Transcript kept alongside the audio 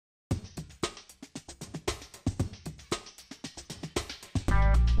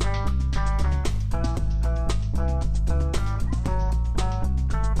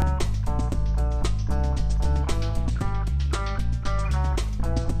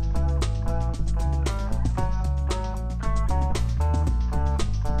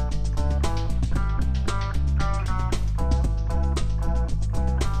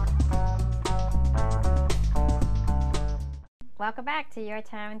Welcome back to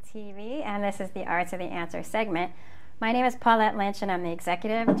YourTown TV, and this is the Arts of the Answer segment. My name is Paulette Lynch, and I'm the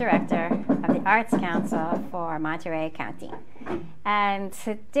Executive Director of the Arts Council for Monterey County. And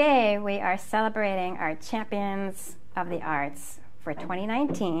today we are celebrating our Champions of the Arts for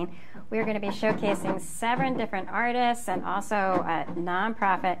 2019. We're going to be showcasing 7 different artists and also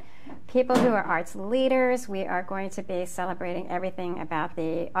nonprofit people who are arts leaders. We are going to be celebrating everything about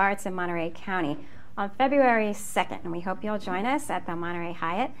the arts in Monterey County on February 2nd, and we hope you'll join us at the Monterey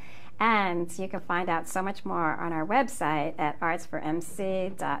Hyatt. And you can find out so much more on our website at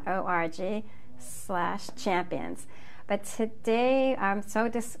artsformc.org/champions. But today, I'm so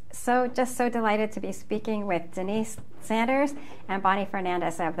delighted to be speaking with Denese Sanders and Bonnie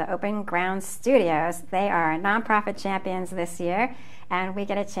Fernandez of the Open Ground Studios. They are nonprofit champions this year, and we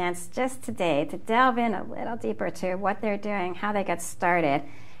get a chance just today to delve in a little deeper to what they're doing, how they got started,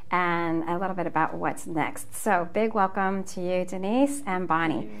 and a little bit about what's next. So big welcome to you, Denese and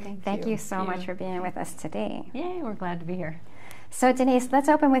Bonnie. Thank you so much for being with us today. Yay, we're glad to be here. So Denese, let's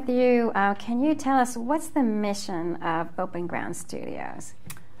open with you. Can you tell us what's the mission of Open Ground Studios?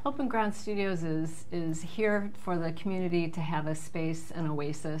 Open Ground Studios is here for the community to have a space, an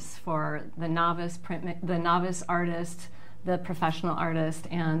oasis for the novice artist, the professional artist,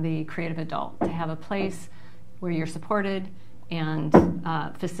 and the creative adult, to have a place where you're supported and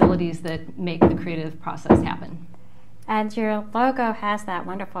facilities that make the creative process happen. And your logo has that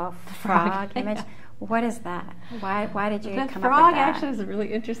wonderful frog image. What is that? Why did you come up with that? The frog actually is a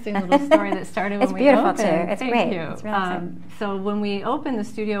really interesting little story that started when we opened. It's beautiful too. It's great. It's really so when we opened the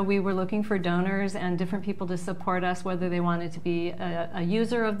studio, we were looking for donors and different people to support us, whether they wanted to be a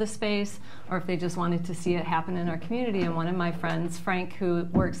user of the space or if they just wanted to see it happen in our community. And one of my friends, Frank, who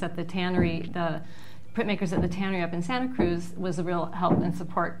works at the tannery, the printmakers at the tannery up in Santa Cruz, was a real help and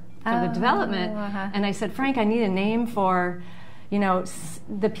support for the development. And I said, Frank, I need a name for,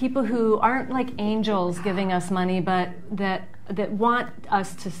 the people who aren't like angels giving us money, but that want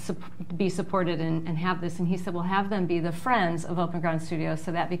us to be supported and have this. And he said, well, have them be the friends of Open Ground Studios.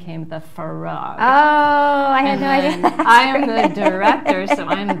 So that became the frog. Oh, I had no idea. I am the director, so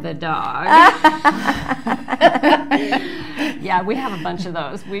I'm the dog. Yeah, we have a bunch of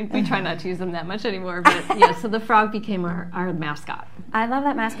those. We try not to use them that much anymore. But yeah, so the frog became our mascot. I love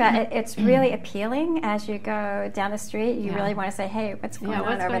that mascot. It's really appealing as you go down the street. You really want to say, hey, what's going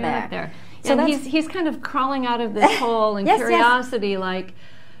on over there? So he's kind of crawling out of this hole in curiosity, like,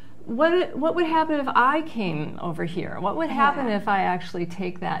 what would happen if I came over here? What would happen if I actually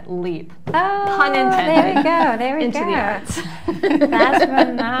take that leap? Oh, pun intended. There we into go. the arts. That's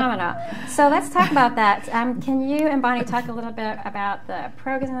phenomenal. So let's talk about that. Can you and Bonnie talk a little bit about the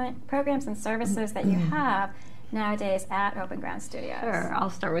programs and services that you have nowadays at Open Ground Studios? Sure, I'll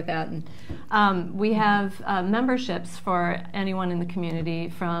start with that. We have memberships for anyone in the community,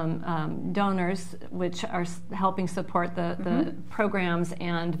 from donors, which are helping support the programs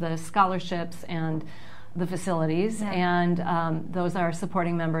and the scholarships and the facilities, and those are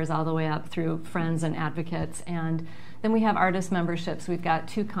supporting members all the way up through friends and advocates. And then we have artist memberships. We've got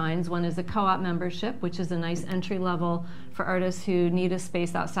 2 kinds. One is a co-op membership, which is a nice entry level for artists who need a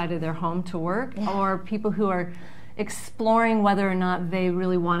space outside of their home to work, or people who are exploring whether or not they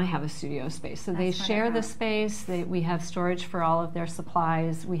really want to have a studio space. So they share the space. We have storage for all of their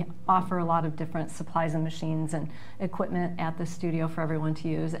supplies. We offer a lot of different supplies and machines and equipment at the studio for everyone to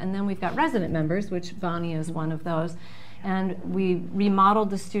use. And then we've got resident members, which Bonnie is one of those. And we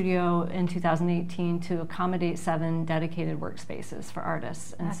remodeled the studio in 2018 to accommodate 7 dedicated workspaces for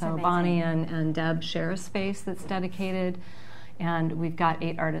artists. And so amazing. Bonnie and Deb share a space that's dedicated, and we've got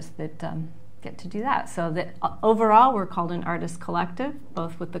 8 artists that get to do that. So that overall, we're called an artist collective,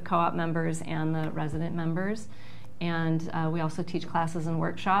 both with the co-op members and the resident members. And we also teach classes and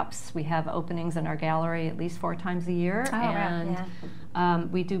workshops. We have openings in our gallery at least 4 times a year,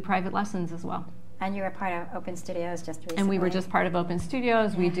 we do private lessons as well. And you were part of Open Studios just recently. And we were just part of Open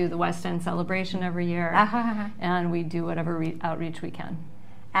Studios. We do the West End celebration every year, and we do whatever outreach we can.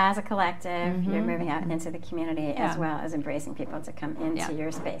 As a collective, you're moving out into the community as well as embracing people to come into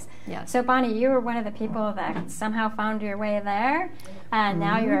your space. So Bonnie, you were one of the people that somehow found your way there, and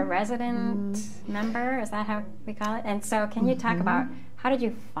now you're a resident member. Is that how we call it? And so can you talk about how did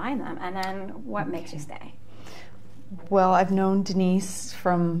you find them, and then what makes you stay? Well, I've known Denese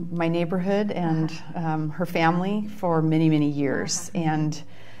from my neighborhood and her family for many, many years. And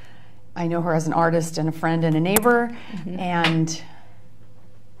I know her as an artist and a friend and a neighbor. And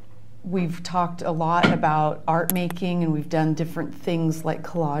we've talked a lot about art making, and we've done different things like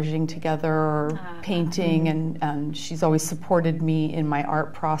collaging together or painting. And she's always supported me in my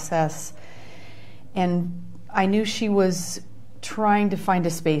art process. And I knew she was trying to find a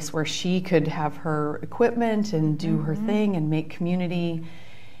space where she could have her equipment and do her thing and make community.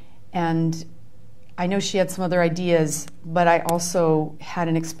 And I know she had some other ideas, but I also had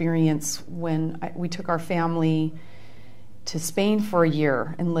an experience when we took our family to Spain for a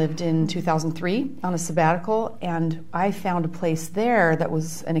year and lived in 2003 on a sabbatical, and I found a place there that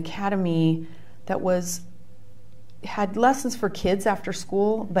was an academy that had lessons for kids after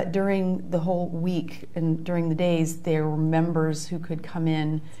school, but during the whole week and during the days, there were members who could come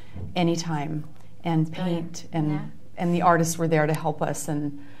in anytime and paint, and the artists were there to help us.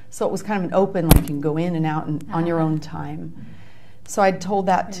 And so it was kind of an open, like you can go in and out and on your own time. So I told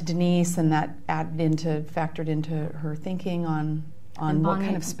that to Denise, and that factored into her thinking on what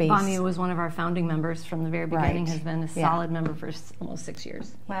kind of space. Bonnie was one of our founding members from the very beginning, has been a solid member for almost 6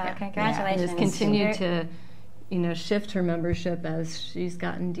 years. Wow, congratulations. And has continued to shift her membership as she's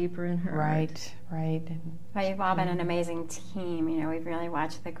gotten deeper in her art. Right. Well, you've all been an amazing team. We've really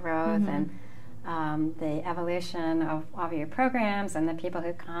watched the growth and the evolution of all of your programs and the people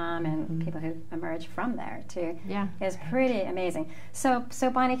who come and people who emerge from there too. Yeah, is pretty amazing. So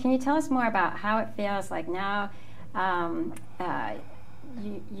Bonnie, can you tell us more about how it feels like now?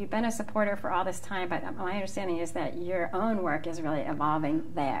 You've been a supporter for all this time, but my understanding is that your own work is really evolving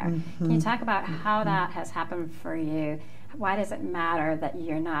there. Can you talk about how that has happened for you? Why does it matter that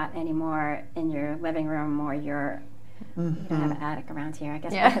you're not anymore in your living room or your you don't have an attic around here, I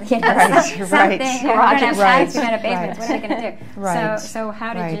guess. Right. Something. We're going to have attics, we're going to have basements. What are we going to do? Right. So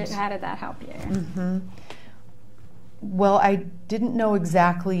how did that help you? Well, I didn't know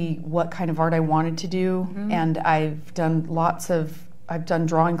exactly what kind of art I wanted to do, and I've done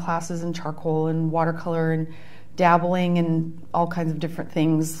drawing classes in charcoal and watercolor and dabbling in all kinds of different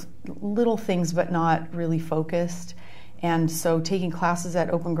things, little things but not really focused. And so taking classes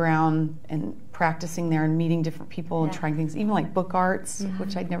at Open Ground and practicing there and meeting different people and trying things, even like book arts,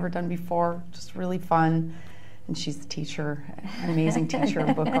 which I'd never done before, just really fun. And she's a teacher, an amazing teacher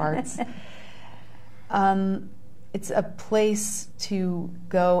of book arts. It's a place to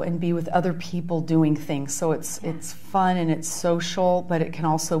go and be with other people doing things. So it's fun and it's social, but it can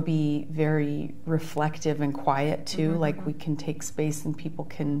also be very reflective and quiet too. Like we can take space and people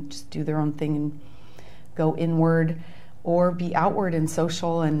can just do their own thing and go inward, or be outward and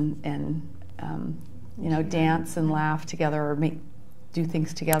social and dance and laugh together or do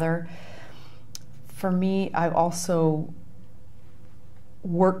things together. For me, I also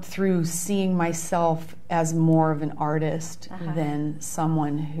worked through seeing myself as more of an artist than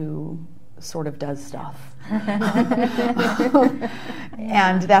someone who sort of does stuff.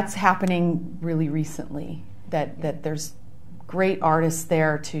 And that's happening really recently, that there's great artists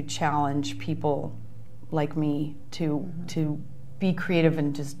there to challenge people like me to be creative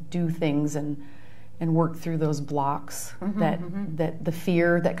and just do things and work through those blocks that the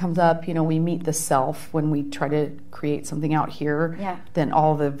fear that comes up. We meet the self when we try to create something out here. Then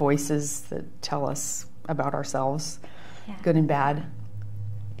all the voices that tell us about ourselves, good and bad,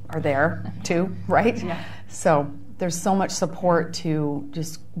 are there too, right? So there's so much support to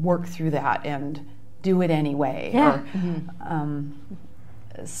just work through that and do it anyway.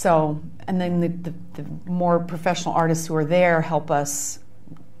 And then the more professional artists who are there help us,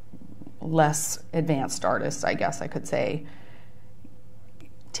 less advanced artists, I guess I could say,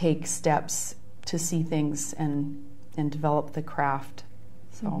 take steps to see things and develop the craft.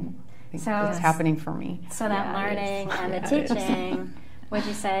 So I think it's happening for me. So that learning and the teaching, would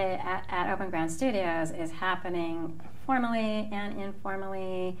you say at Open Ground Studios is happening formally and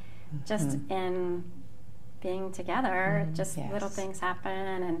informally, just in being together, just little things happen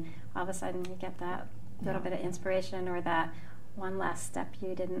and all of a sudden you get that little bit of inspiration or that one last step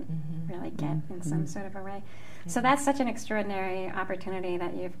you didn't really get in some sort of a way. So that's such an extraordinary opportunity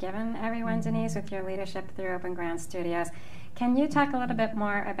that you've given everyone, Denese, with your leadership through Open Ground Studios. Can you talk a little bit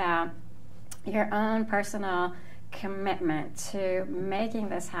more about your own personal commitment to making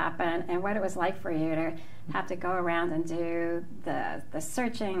this happen and what it was like for you to have to go around and do the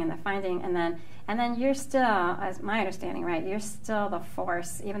searching and the finding, and then you're still, as my understanding, right, you're still the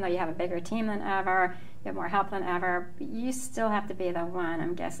force, even though you have a bigger team than ever, you have more help than ever, you still have to be the one,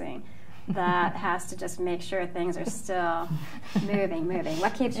 I'm guessing, that has to just make sure things are still moving.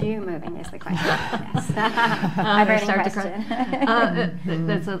 What keeps you moving is the question. A burning question.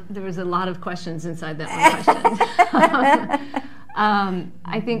 There was a lot of questions inside that one question.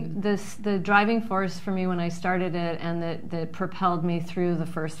 I think the driving force for me when I started it and that propelled me through the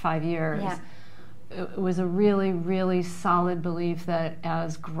first 5 years, it was a really, really solid belief that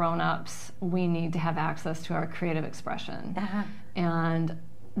as grown-ups we need to have access to our creative expression. And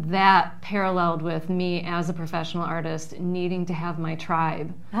that paralleled with me as a professional artist needing to have my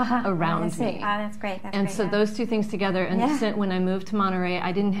tribe around me. Oh, that's great. And so those two things together, and when I moved to Monterey,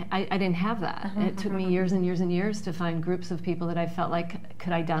 I didn't have that. It took me years and years and years to find groups of people that I felt like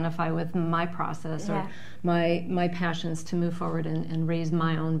could identify with my process or my passions to move forward and raise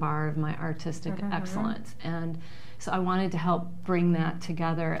my own bar of my artistic excellence. And so I wanted to help bring that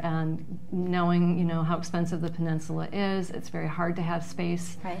together, and knowing, how expensive the peninsula is, it's very hard to have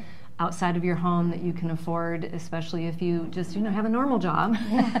space outside of your home that you can afford, especially if you just, have a normal job.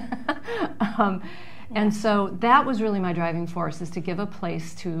 And so that was really my driving force, is to give a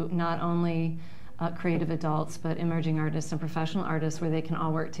place to not only creative adults, but emerging artists and professional artists where they can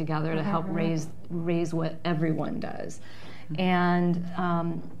all work together to help raise what everyone does. And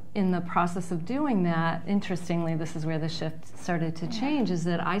in the process of doing that, interestingly, this is where the shift started to change, is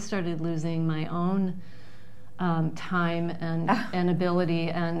that I started losing my own time and ability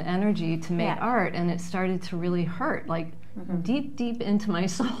and energy to make art, and it started to really hurt, like deep, deep into my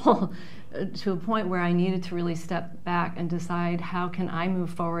soul, to a point where I needed to really step back and decide, how can I move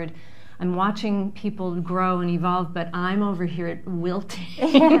forward? I'm watching people grow and evolve, but I'm over here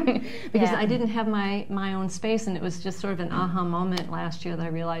wilting because I didn't have my own space, and it was just sort of an aha moment last year that I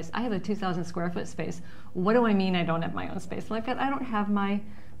realized I have a 2,000 square foot space. What do I mean I don't have my own space? Like, I don't have my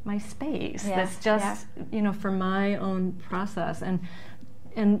space. That's just for my own process, and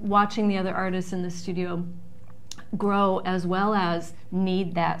watching the other artists in the studio grow as well as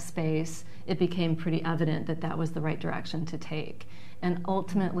need that space, it became pretty evident that that was the right direction to take. And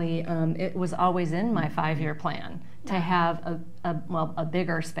ultimately, it was always in my 5-year plan to have a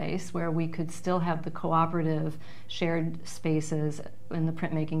bigger space where we could still have the cooperative shared spaces in the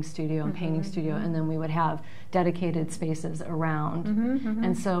printmaking studio and painting studio, and then we would have dedicated spaces around.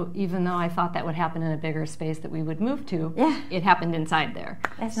 And so even though I thought that would happen in a bigger space that we would move to, it happened inside there.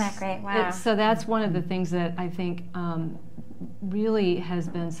 Isn't that great? Wow. So that's one of the things that I think really has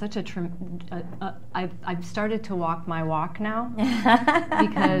been such I've started to walk my walk now,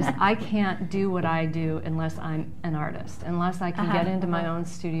 because I can't do what I do unless I'm an artist, unless I can get into my own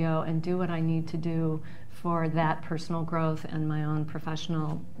studio and do what I need to do for that personal growth and my own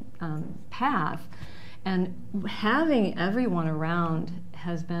professional path. And having everyone around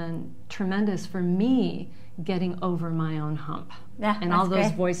has been tremendous for me, getting over my own hump. And all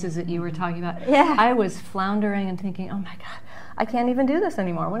those voices that you were talking about. I was floundering and thinking, oh my God, I can't even do this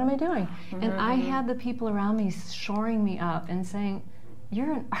anymore. What am I doing? And I had the people around me shoring me up and saying,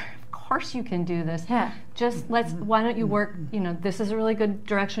 of course you can do this. Just why don't you work, this is a really good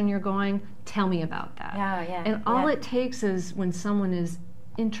direction you're going. Tell me about that. And all it takes is when someone is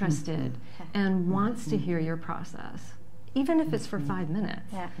interested and wants to hear your process, even if it's for 5 minutes,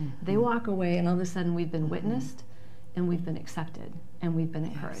 they walk away, and all of a sudden we've been witnessed, and we've been accepted, and we've been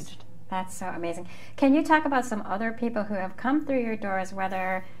encouraged. That's so amazing. Can you talk about some other people who have come through your doors,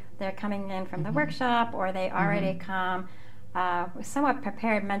 whether they're coming in from the workshop or they already come somewhat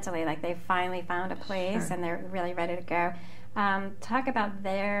prepared mentally, like they finally found a place and they're really ready to go? Talk about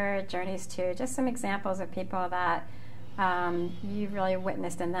their journeys too, just some examples of people that you really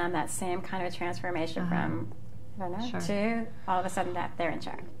witnessed in them, that same kind of transformation from to all of a sudden that they're in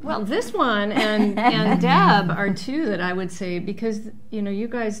charge. Well, this one and Deb are two that I would say, because you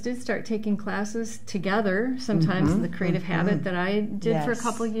guys did start taking classes together sometimes, the creative habit that I did for a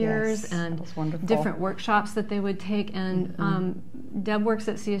couple of years, and different workshops that they would take. And Deb works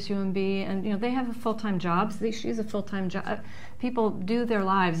at CSUMB, and they have a full-time jobs. She has a full-time job. People do their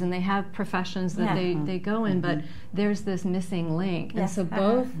lives and they have professions that they go in, but there's this missing link. And so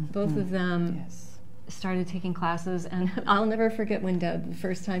both of them started taking classes, and I'll never forget when Deb, the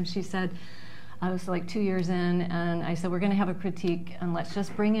first time she said, I was like 2 years in, and I said, we're going to have a critique, and let's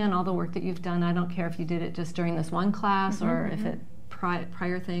just bring in all the work that you've done. I don't care if you did it just during this one class or if it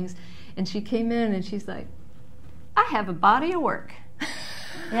prior things. And she came in and she's like, I have a body of work.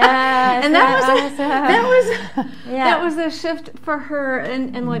 And that was a shift for her.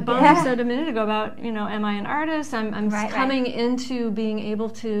 And like Bonnie said a minute ago about, am I an artist? I'm coming into being able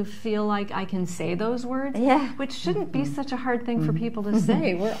to feel like I can say those words, which shouldn't be such a hard thing for people to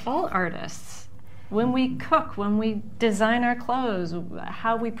say. We're all artists. When we cook, when we design our clothes,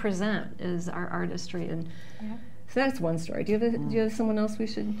 how we present is our artistry. And so that's one story. Do you have someone else we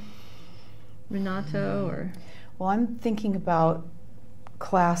should, Renato or? Well, I'm thinking about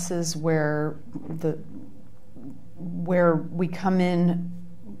classes where we come in,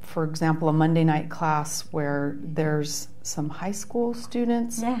 for example, a Monday night class where there's some high school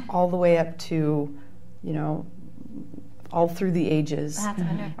students all the way up to, all through the ages. That's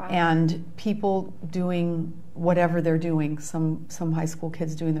wonderful. And people doing whatever they're doing. Some high school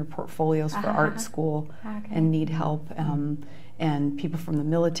kids doing their portfolios for art school and need help. And people from the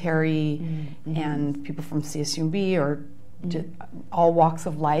military and people from CSUMB or all walks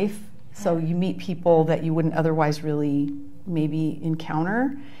of life. So you meet people that you wouldn't otherwise really maybe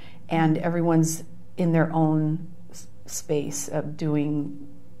encounter, and everyone's in their own space of doing,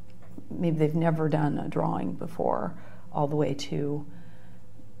 maybe they've never done a drawing before, all the way to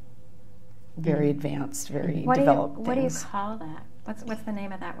very advanced, very developed things. What do you call that? What's the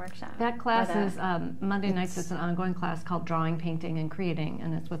name of that workshop? That class is Monday nights. It's an ongoing class called Drawing, Painting, and Creating,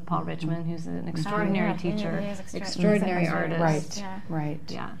 and it's with Paul Richmond, who's an extraordinary teacher, extraordinary artist. Right.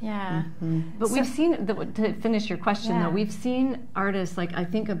 Yeah. But we've seen, to finish your question though, we've seen artists, like I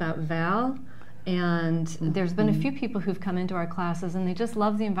think about Val, and there's been a few people who've come into our classes and they just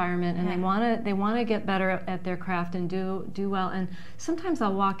love the environment and they want to get better at their craft and do well. And sometimes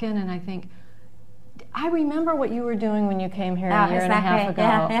I'll walk in and I think, I remember what you were doing when you came here a year and a half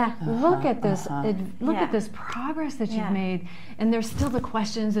ago. Look at this! Look at this progress that you've made. And there's still the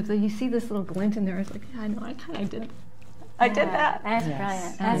questions. If you see this little glint in there, it's like, I know, I kind of did. I did that. That's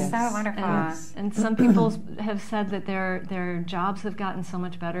brilliant. That's so wonderful. And some people have said that their jobs have gotten so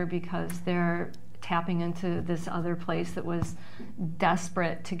much better because they're tapping into this other place that was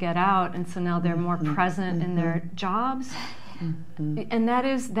desperate to get out, and so now they're more present in their jobs. And that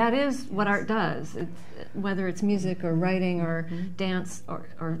is what art does. Whether it's music or writing or dance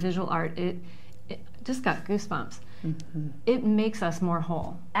or visual art, it just got goosebumps. It makes us more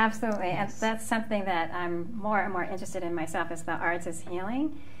whole. Absolutely, and that's something that I'm more and more interested in myself, is the arts as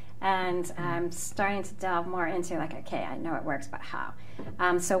healing. And I'm starting to delve more into, like, okay, I know it works, but how?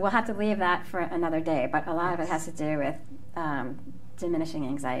 So we'll have to leave that for another day, but a lot of it has to do with diminishing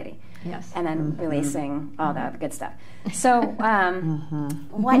anxiety. Yes. And then releasing all the good stuff. So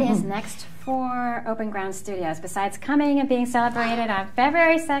what is next for Open Ground Studios, besides coming and being celebrated on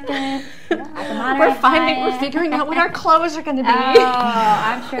February 2nd? We're figuring out what our clothes are going to be. Oh,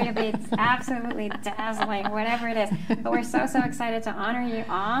 I'm sure you'll be absolutely dazzling, whatever it is. But we're so excited to honor you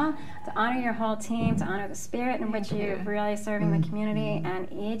all, to honor your whole team, to honor the spirit in which you're really serving the community and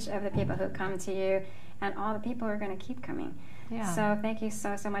each of the people who come to you and all the people who are going to keep coming. Yeah. So thank you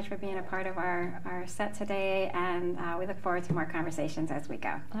so much for being a part of our set today, and we look forward to more conversations as we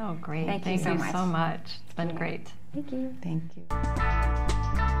go. Oh, great. Thank you so much. It's been great. Thank you. Thank you.